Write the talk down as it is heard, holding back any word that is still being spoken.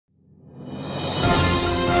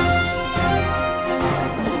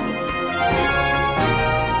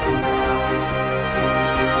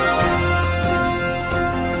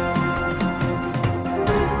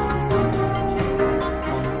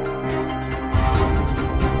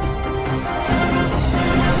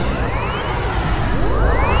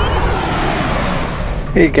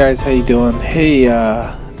Hey guys, how you doing? Hey,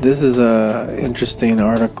 this is a interesting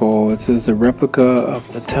article. It says the replica of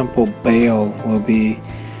the temple Baal will be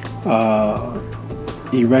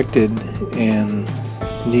erected in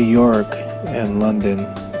New York and London.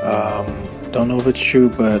 Don't know if it's true,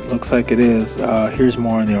 but looks like it is. Here's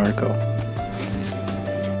more in the article.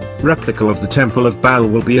 Replica of the Temple of Baal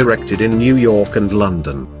will be erected in New York and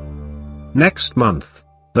London. Next month,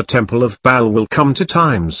 the Temple of Baal will come to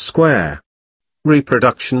Times Square.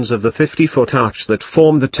 Reproductions of the 50-foot arch that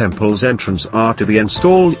form the temple's entrance are to be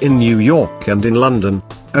installed in New York and in London,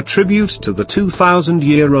 a tribute to the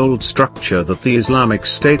 2,000-year-old structure that the Islamic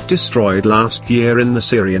State destroyed last year in the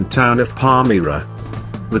Syrian town of Palmyra.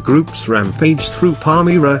 The group's rampage through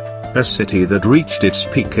Palmyra, a city that reached its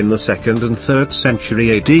peak in the 2nd and 3rd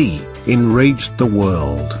century AD, enraged the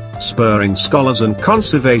world, spurring scholars and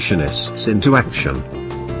conservationists into action.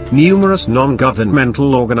 Numerous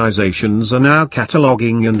non-governmental organizations are now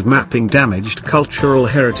cataloging and mapping damaged cultural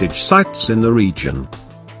heritage sites in the region.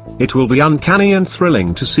 It will be uncanny and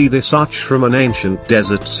thrilling to see this arch from an ancient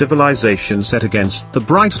desert civilization set against the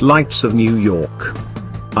bright lights of New York.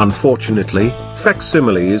 Unfortunately,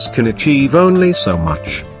 facsimiles can achieve only so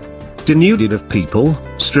much. Denuded of people,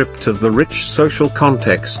 stripped of the rich social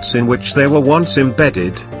contexts in which they were once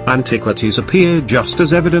embedded, antiquities appear just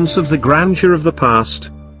as evidence of the grandeur of the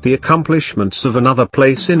past, the accomplishments of another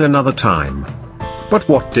place in another time. But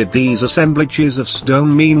what did these assemblages of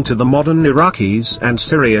stone mean to the modern Iraqis and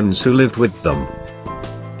Syrians who lived with them?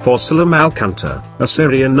 For Salam Alkantar, a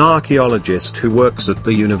Syrian archaeologist who works at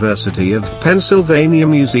the University of Pennsylvania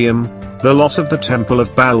Museum, the loss of the Temple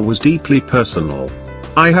of Baal was deeply personal.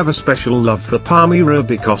 I have a special love for Palmyra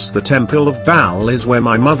because the Temple of Baal is where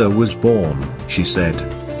my mother was born, she said.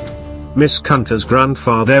 Miss Kantar's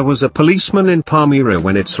grandfather was a policeman in Palmyra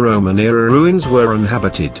when its Roman-era ruins were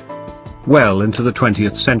uninhabited. Well into the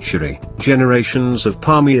 20th century, generations of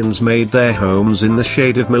Palmians made their homes in the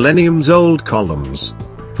shade of millenniums-old columns.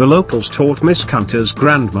 The locals taught Miss Kantar's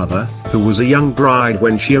grandmother, who was a young bride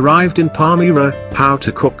when she arrived in Palmyra, how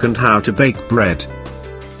to cook and how to bake bread.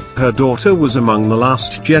 Her daughter was among the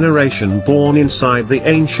last generation born inside the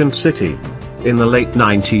ancient city. In the late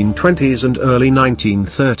 1920s and early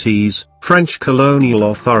 1930s, French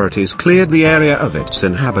colonial authorities cleared the area of its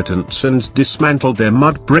inhabitants and dismantled their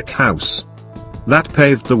mud brick house. That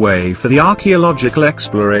paved the way for the archaeological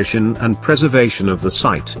exploration and preservation of the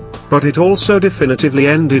site, but it also definitively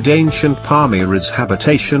ended ancient Palmyra's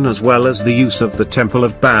habitation as well as the use of the Temple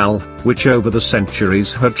of Baal, which over the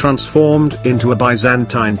centuries had transformed into a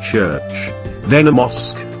Byzantine church, then a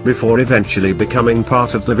mosque, before eventually becoming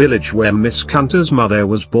part of the village where Miss Kantar's mother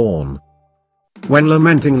was born. When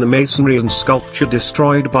lamenting the masonry and sculpture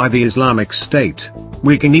destroyed by the Islamic State,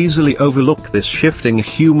 we can easily overlook this shifting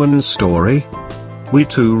human story. We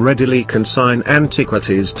too readily consign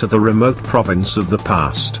antiquities to the remote province of the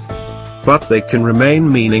past. But they can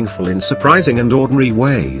remain meaningful in surprising and ordinary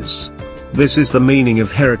ways. This is the meaning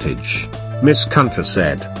of heritage, Miss Kantar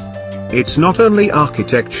said. It's not only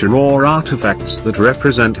architecture or artifacts that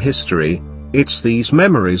represent history, it's these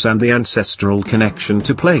memories and the ancestral connection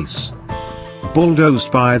to place.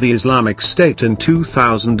 Bulldozed by the Islamic State in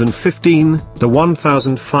 2015, the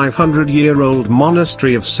 1,500-year-old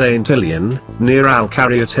monastery of St. Ilian, near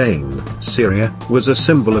Al-Qaryatayn, Syria, was a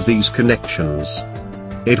symbol of these connections.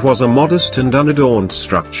 It was a modest and unadorned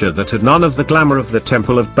structure that had none of the glamour of the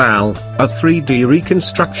Temple of Baal, a 3D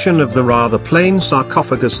reconstruction of the rather plain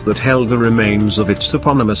sarcophagus that held the remains of its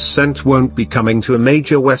eponymous saint won't be coming to a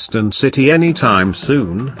major Western city anytime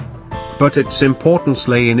soon. But its importance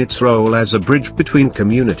lay in its role as a bridge between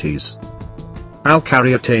communities.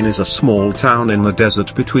 Al-Qaryatayn is a small town in the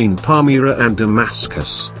desert between Palmyra and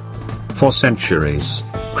Damascus. For centuries,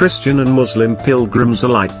 Christian and Muslim pilgrims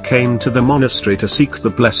alike came to the monastery to seek the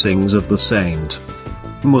blessings of the saint.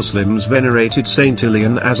 Muslims venerated Saint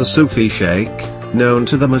Ilian as a Sufi sheikh, known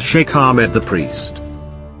to them as Sheikh Ahmed the priest.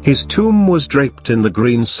 His tomb was draped in the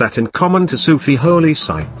green satin common to Sufi holy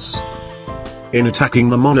sites. In attacking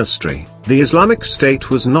the monastery, the Islamic State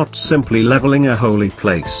was not simply leveling a holy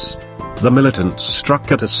place. The militants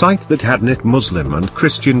struck at a site that had knit Muslim and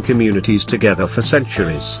Christian communities together for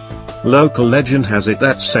centuries. Local legend has it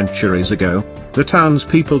that centuries ago, the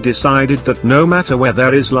townspeople decided that no matter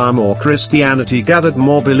whether Islam or Christianity gathered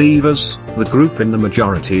more believers, the group in the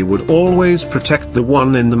majority would always protect the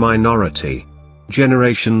one in the minority.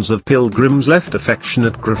 Generations of pilgrims left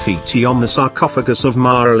affectionate graffiti on the sarcophagus of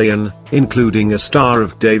Mar Ilian, including a Star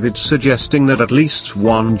of David suggesting that at least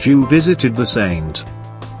one Jew visited the saint.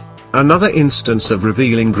 Another instance of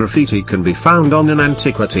revealing graffiti can be found on an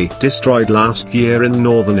antiquity destroyed last year in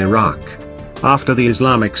northern Iraq. After the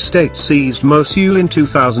Islamic State seized Mosul in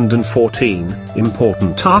 2014,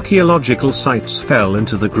 important archaeological sites fell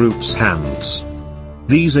into the group's hands.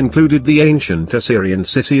 These included the ancient Assyrian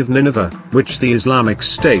city of Nineveh, which the Islamic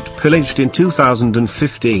State pillaged in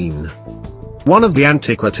 2015. One of the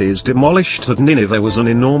antiquities demolished at Nineveh was an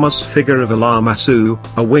enormous figure of Allamasu,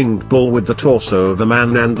 a winged bull with the torso of a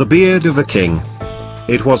man and the beard of a king.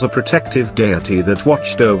 It was a protective deity that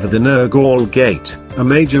watched over the Nergal Gate, a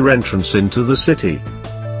major entrance into the city.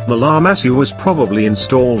 The Allamasu was probably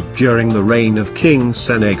installed during the reign of King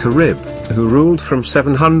Sennacherib, who ruled from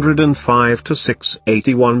 705 to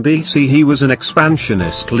 681 BC. He was an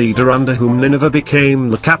expansionist leader under whom Nineveh became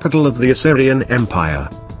the capital of the Assyrian Empire.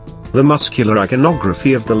 The muscular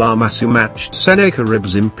iconography of the Allamasu matched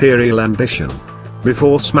Sennacherib's imperial ambition.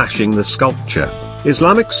 Before smashing the sculpture,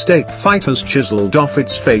 Islamic State fighters chiseled off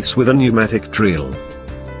its face with a pneumatic drill.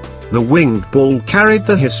 The winged bull carried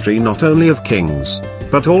the history not only of kings,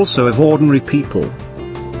 but also of ordinary people.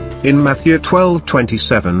 In Matthew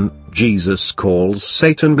 12:27, Jesus calls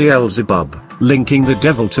Satan Beelzebub, linking the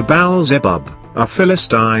devil to Baal-zebub, a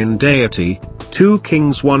Philistine deity, 2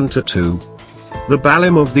 Kings 1-2. The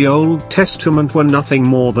Baalim of the Old Testament were nothing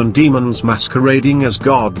more than demons masquerading as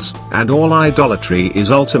gods, and all idolatry is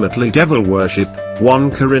ultimately devil worship, 1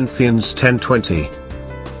 Corinthians 10:20.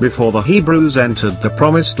 Before the Hebrews entered the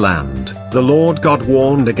Promised Land, the Lord God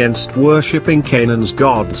warned against worshipping Canaan's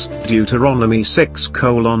gods, Deuteronomy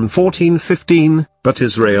 6:14-15, but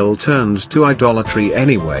Israel turned to idolatry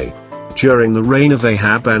anyway. During the reign of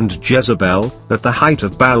Ahab and Jezebel, at the height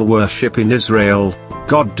of Baal worship in Israel,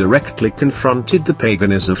 God directly confronted the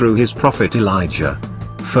paganism through his prophet Elijah.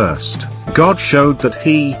 First, God showed that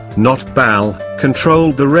he, not Baal,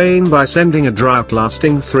 controlled the rain by sending a drought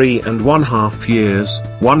lasting 3.5 years,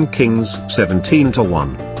 1 Kings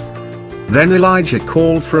 17:1. Then Elijah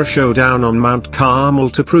called for a showdown on Mount Carmel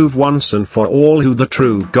to prove once and for all who the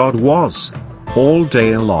true God was. All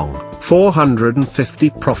day long, 450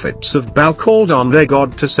 prophets of Baal called on their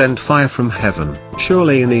God to send fire from heaven,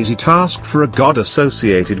 surely an easy task for a God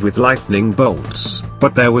associated with lightning bolts,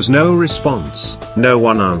 but there was no response, no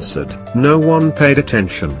one answered, no one paid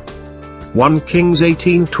attention. 1 Kings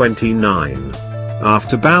 18:29.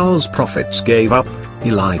 After Baal's prophets gave up,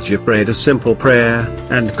 Elijah prayed a simple prayer,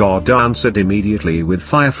 and God answered immediately with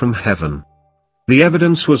fire from heaven. The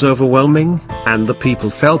evidence was overwhelming, and the people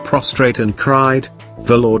fell prostrate and cried,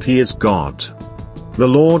 "The Lord, He is God. The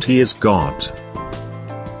Lord, He is God."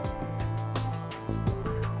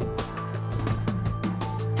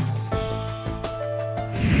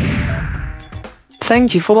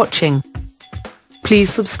 Thank you for watching. Please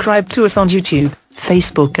subscribe to us on YouTube,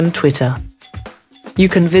 Facebook and Twitter. You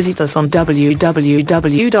can visit us on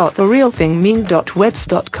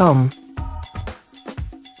www.therealthingmeme.webs.com.